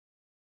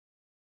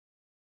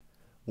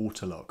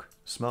Waterlock,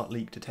 smart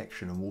leak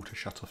detection and water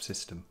shut-off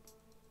system.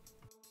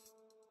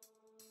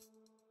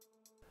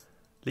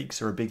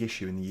 Leaks are a big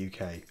issue in the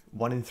UK.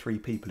 1 in 3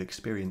 people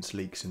experienced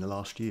leaks in the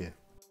last year.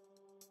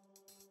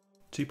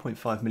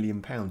 £2.5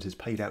 million is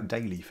paid out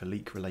daily for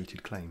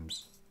leak-related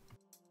claims.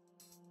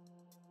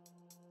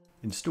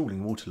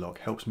 Installing Waterlock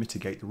helps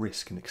mitigate the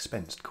risk and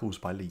expense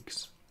caused by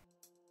leaks.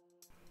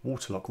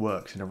 Waterlock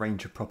works in a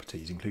range of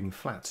properties, including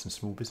flats and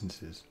small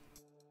businesses.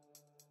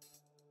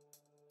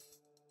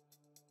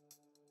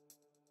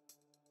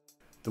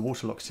 The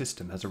Waterlock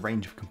system has a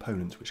range of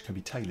components which can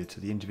be tailored to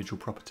the individual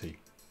property.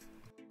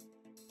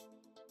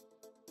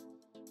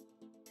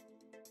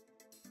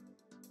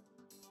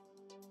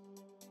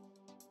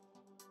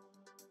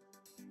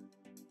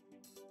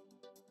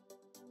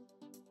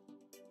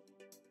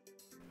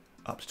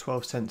 Up to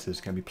 12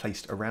 sensors can be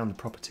placed around the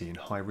property in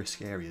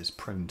high-risk areas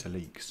prone to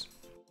leaks.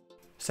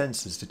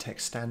 Sensors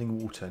detect standing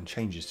water and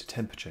changes to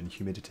temperature and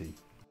humidity.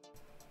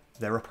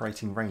 Their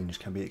operating range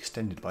can be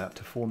extended by up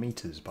to 4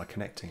 meters by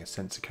connecting a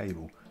sensor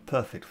cable,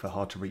 perfect for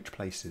hard-to-reach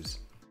places.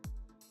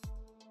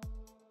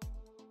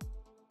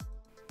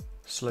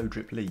 Slow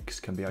drip leaks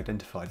can be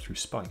identified through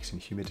spikes in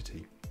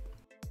humidity.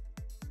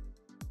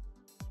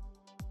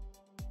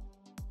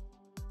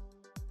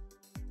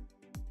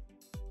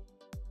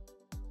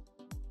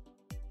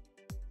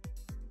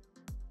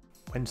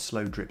 When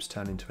slow drips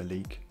turn into a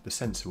leak, the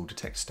sensor will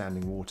detect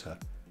standing water,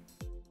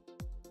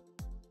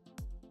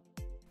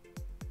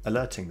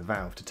 alerting the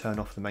valve to turn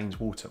off the mains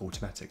water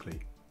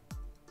automatically.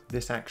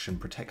 This action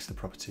protects the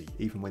property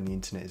even when the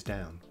internet is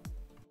down.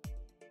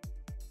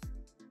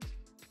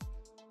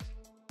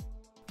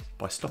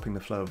 By stopping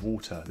the flow of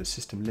water, the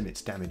system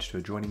limits damage to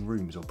adjoining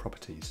rooms or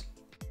properties.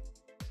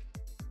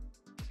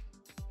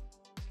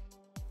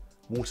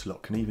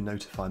 Waterlock can even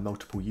notify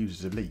multiple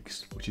users of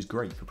leaks, which is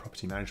great for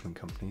property management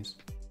companies.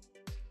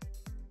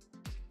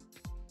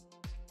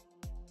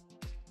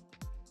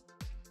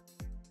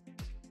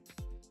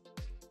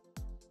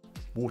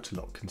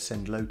 Waterlock can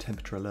send low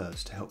temperature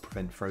alerts to help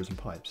prevent frozen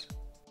pipes.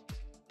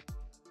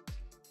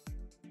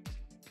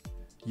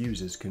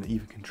 Users can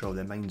even control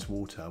their mains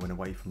water when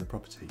away from the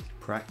property,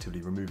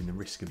 proactively removing the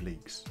risk of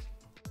leaks.